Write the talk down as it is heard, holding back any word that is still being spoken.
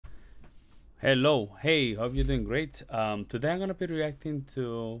Hello, hey, hope you're doing great. Today I'm gonna be reacting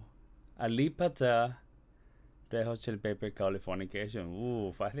to Alip, Red Hot Chili Pepper Californication.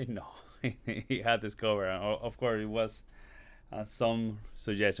 Oof, I didn't know he had this cover. Of course, it was some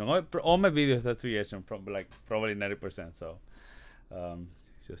suggestion. All my videos are suggestion, probably 90%. So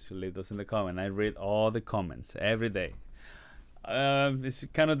just leave those in the comment. I read all the comments every day. It's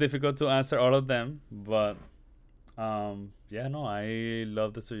kind of difficult to answer all of them, but yeah, no, I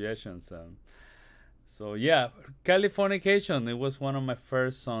love the suggestions. So yeah, Californication. It was one of my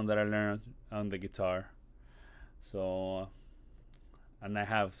first songs that I learned on the guitar. So, and I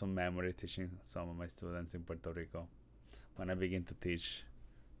have some memory teaching some of my students in Puerto Rico when I began to teach.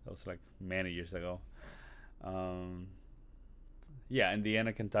 That was like many years ago. Yeah, in the end,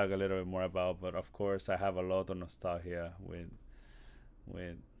 I can talk a little bit more about, but of course, I have a lot of nostalgia with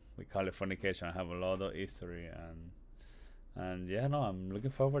Californication. I have a lot of history and yeah, no, I'm looking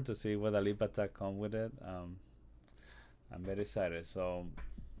forward to see what Alip come with it. I'm very excited. So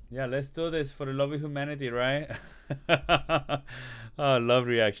yeah, let's do this for the love of humanity, right? Oh, love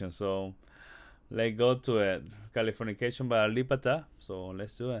reaction. So let's go to it. Californication by Alip. So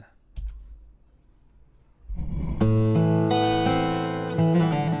let's do it.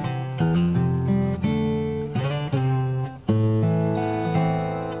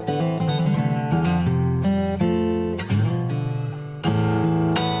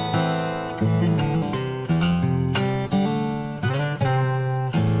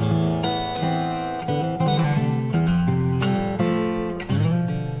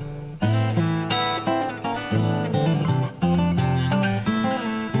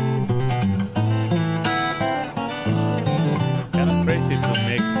 Crazy to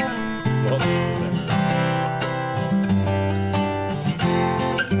mix both of them.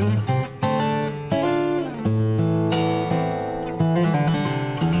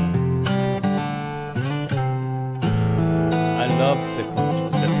 I love the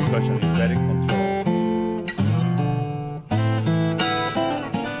percussion. It's very controlled.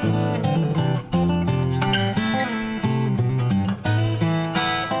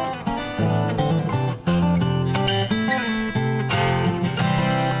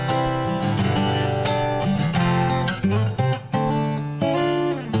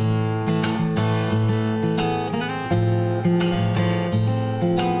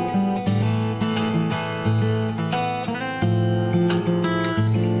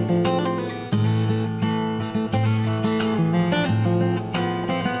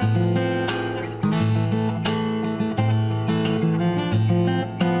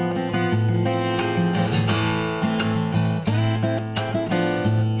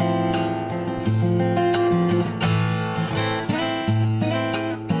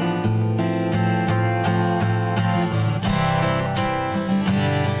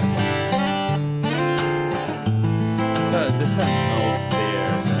 There's a note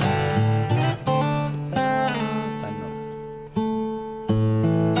there that I know.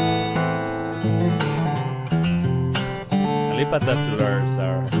 Alipata slurs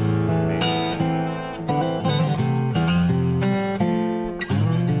are amazing.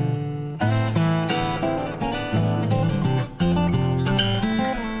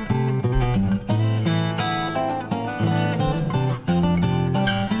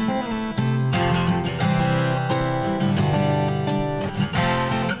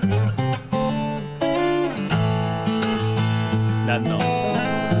 That note.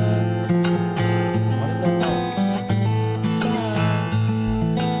 What is that note?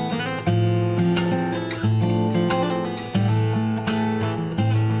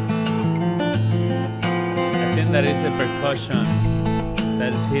 I think that is a percussion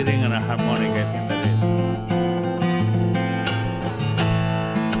that is hitting on a harmonic. I think that is.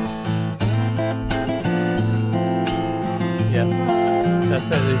 Yeah, that's a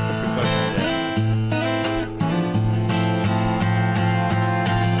percussion. Yeah.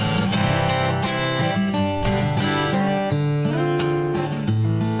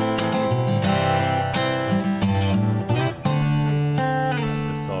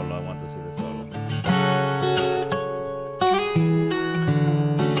 I want to see the solo.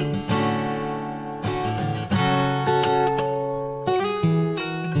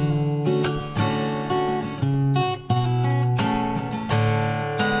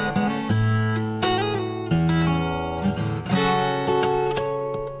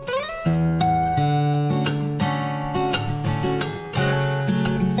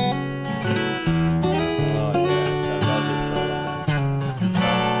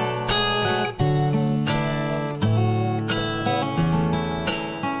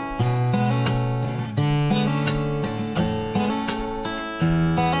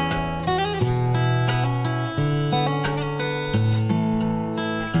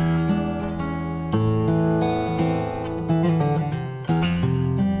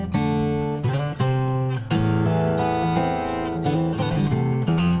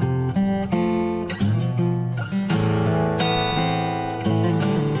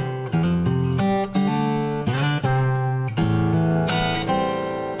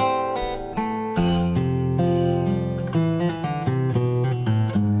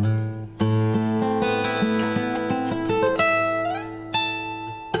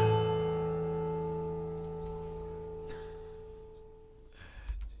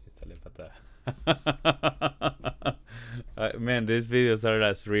 man, these videos are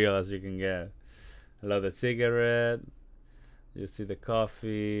as real as you can get. I love the cigarette. You see the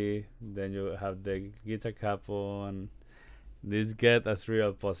coffee. Then you have the guitar couple, and this get as real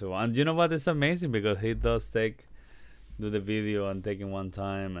as possible. And you know what? It's amazing because he does do the video and take in one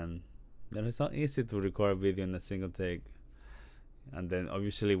time, and then it's not easy to record a video in a single take. And then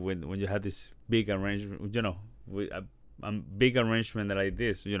obviously when you have this big arrangement, with a big arrangement like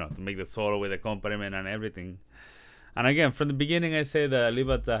this, to make the solo with accompaniment and everything. And again, from the beginning, I say that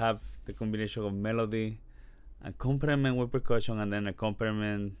Alip have the combination of melody, accompaniment with percussion, and then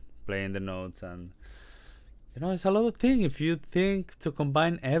accompaniment playing the notes. And it's a lot of things. If you think to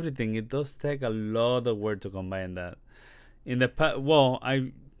combine everything, it does take a lot of work to combine that. In the past,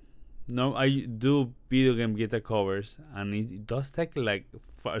 I do video game guitar covers, and it does take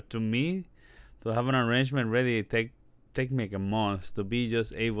to me to have an arrangement ready. It take me like a month to be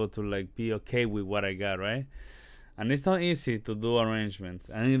just able to be okay with what I got, right? And it's not easy to do arrangements.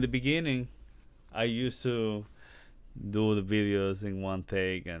 And in the beginning, I used to do the videos in one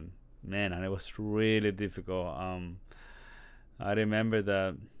take, and it was really difficult. I remember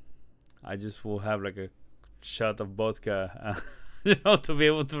that I just will have a shot of vodka, to be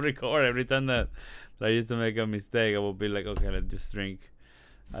able to record. Every time that I used to make a mistake, I would be like, okay, let's just drink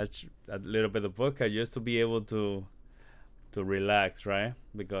a little bit of vodka just to be able to relax, right?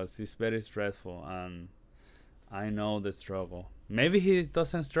 Because it's very stressful, and I know the struggle. Maybe he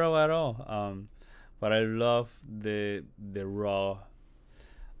doesn't struggle at all, but I love the raw,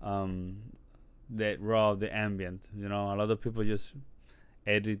 the ambient. A lot of people just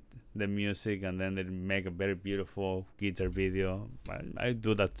edit the music and then they make a very beautiful guitar video. I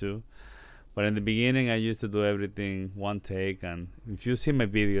do that too, but in the beginning I used to do everything one take, and if you see my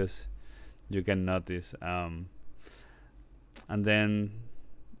videos you can notice, and then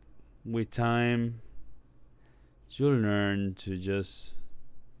with time you'll learn to just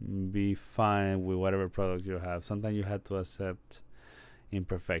be fine with whatever product you have. Sometimes you have to accept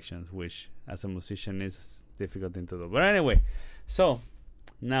imperfections, which as a musician is a difficult thing to do. But anyway, so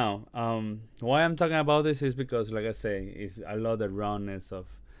now why I'm talking about this is because, like I say, I love the rawness of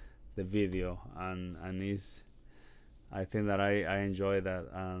the video, and I think that I enjoy that,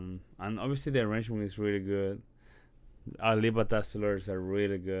 and obviously the arrangement is really good. Our Alip slurs are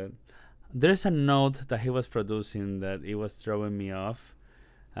really good. There's a note that he was producing that it was throwing me off,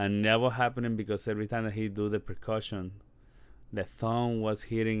 and that was happening because every time that he do the percussion, the thumb was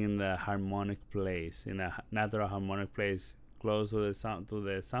hitting in the harmonic place, in a natural harmonic place close to the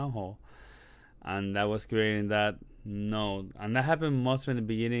sound hole, and that was creating that note. And that happened mostly in the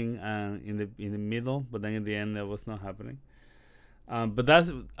beginning and in the middle, but then in the end that was not happening. But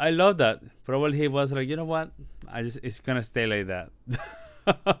I love that. Probably he was like, you know what, it's gonna stay like that.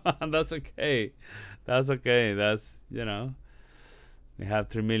 And that's okay. That's we have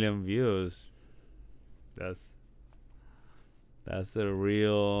 3 million views. That's the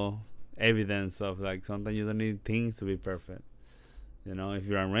real evidence of sometimes you don't need things to be perfect. If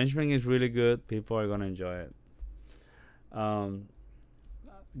your arrangement is really good, people are gonna enjoy it.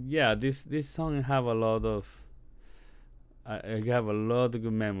 This song have a lot of I have a lot of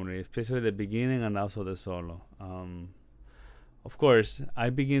good memories, especially the beginning and also the solo. Of course, I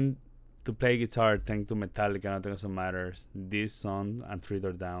begin to play guitar thanks to Metallica, Nothing Else Matters, this song, and Three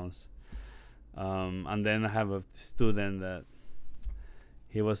Door Downs. And then I have a student that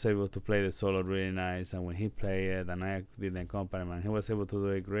he was able to play the solo really nice, and when he played it and I did the accompaniment, he was able to do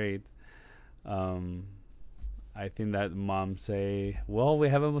it great. I think that mom say, well, we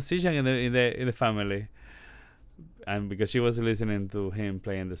have a musician in the family, and because she was listening to him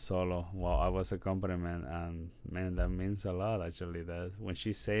playing the solo while I was accompaniment, and man, that means a lot actually. That when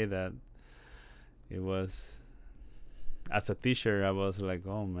she said that, it was, as a teacher, I was like,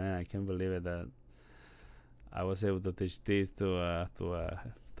 oh man, I can't believe it that I was able to teach this to a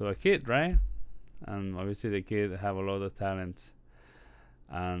kid, right? And obviously the kid have a lot of talent,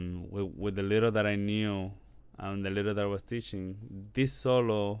 and with the little that I knew and the little that I was teaching, this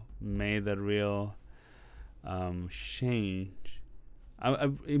solo made a real change.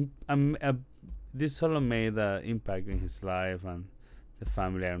 This solo made an impact in his life and the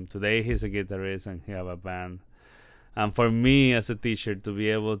family. And today he's a guitarist and he have a band. And for me as a teacher to be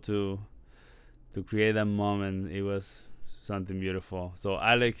able to create that moment, it was something beautiful. So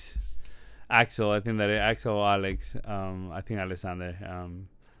Axel, I think Alexander.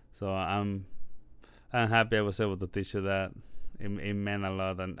 So I'm happy I was able to teach you that. It meant a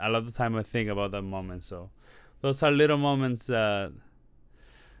lot, and a lot of time I think about that moment. So those are little moments that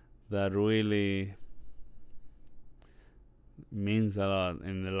really means a lot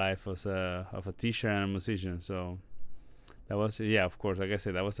in the life of a teacher and a musician. So That was, yeah, of course, like I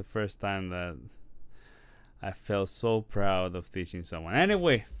said, that was the first time that I felt so proud of teaching someone.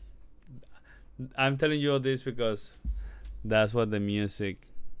 Anyway, I'm telling you all this because that's what the music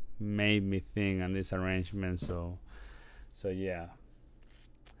made me think, and this arrangement. So yeah.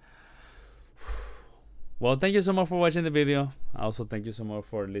 Well, thank you so much for watching the video. Also, thank you so much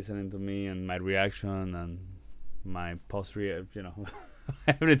for listening to me and my reaction and my post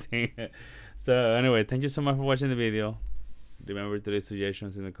everything. So anyway, thank you so much for watching the video. Remember to leave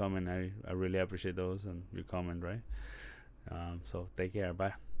suggestions in the comment. I really appreciate those and your comment, right? So take care.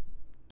 Bye.